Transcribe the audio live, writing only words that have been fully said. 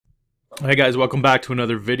Hey guys, welcome back to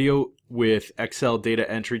another video with Excel data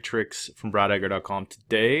entry tricks from bradegger.com.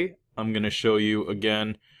 Today I'm going to show you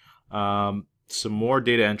again some more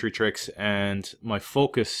data entry tricks, and my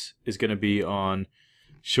focus is going to be on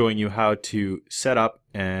showing you how to set up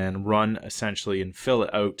and run essentially and fill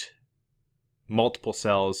out multiple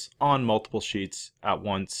cells on multiple sheets at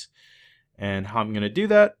once. And how I'm going to do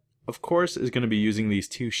that, of course, is going to be using these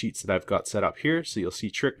two sheets that I've got set up here. So you'll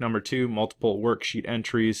see trick number 2, multiple worksheet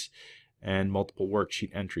entries, and multiple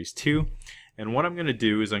worksheet entries 2. And what I'm going to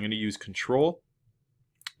do is I'm going to use control,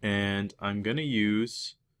 and I'm going to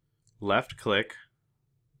use left click,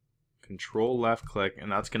 control left click,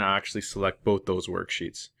 and that's going to actually select both those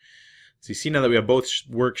worksheets. So you see now that we have both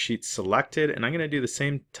worksheets selected, and I'm going to do the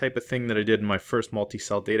same type of thing that I did in my first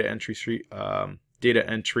multi-cell data entry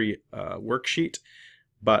worksheet,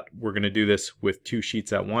 but we're going to do this with two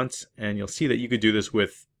sheets at once. And you'll see that you could do this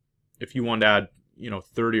with, if you want to add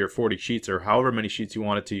 30 or 40 sheets, or however many sheets you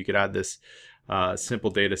wanted to, you could add this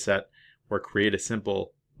simple data set or create a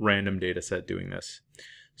simple random data set doing this.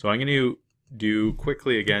 So I'm going to do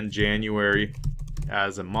quickly again January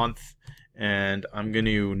as a month, and I'm going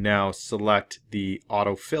to now select the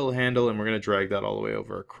autofill handle, and we're going to drag that all the way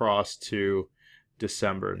over across to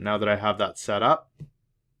December. Now that I have that set up,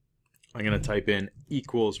 I'm going to type in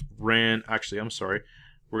equals we're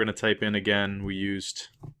going to type in again, we used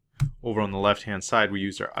over on the left hand side, we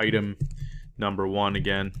used our item number 1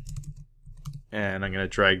 again, and I'm going to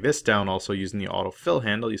drag this down also using the autofill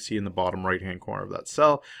handle you see in the bottom right hand corner of that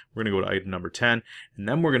cell. We're going to go to item number 10, and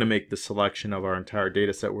then we're going to make the selection of our entire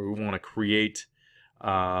data set where we want to create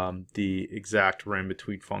the exact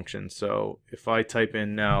randbetween function. So if I type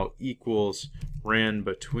in now equals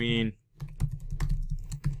randbetween,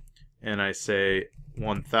 and I say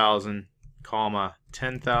 1000 comma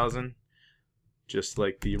 10,000, just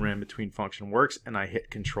like the randbetween function works, and I hit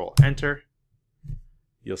control enter,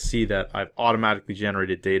 you'll see that I've automatically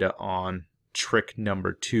generated data on trick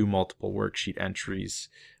number 2, multiple worksheet entries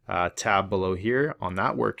tab below here on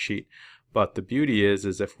that worksheet. But the beauty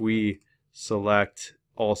is if we select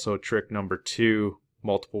also trick number 2,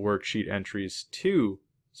 multiple worksheet entries 2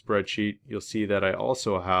 spreadsheet, you'll see that I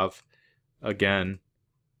also have again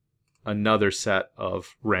another set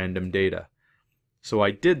of random data. So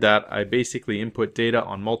I did that. I basically input data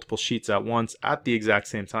on multiple sheets at once at the exact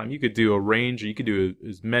same time. You could do a range, or you could do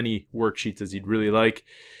as many worksheets as you'd really like.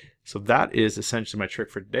 So that is essentially my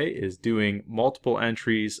trick for today, is doing multiple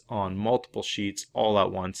entries on multiple sheets all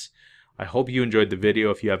at once. I hope you enjoyed the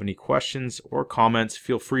video. If you have any questions or comments,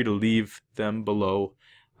 feel free to leave them below.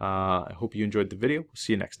 I hope you enjoyed the video. We'll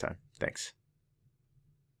see you next time. Thanks.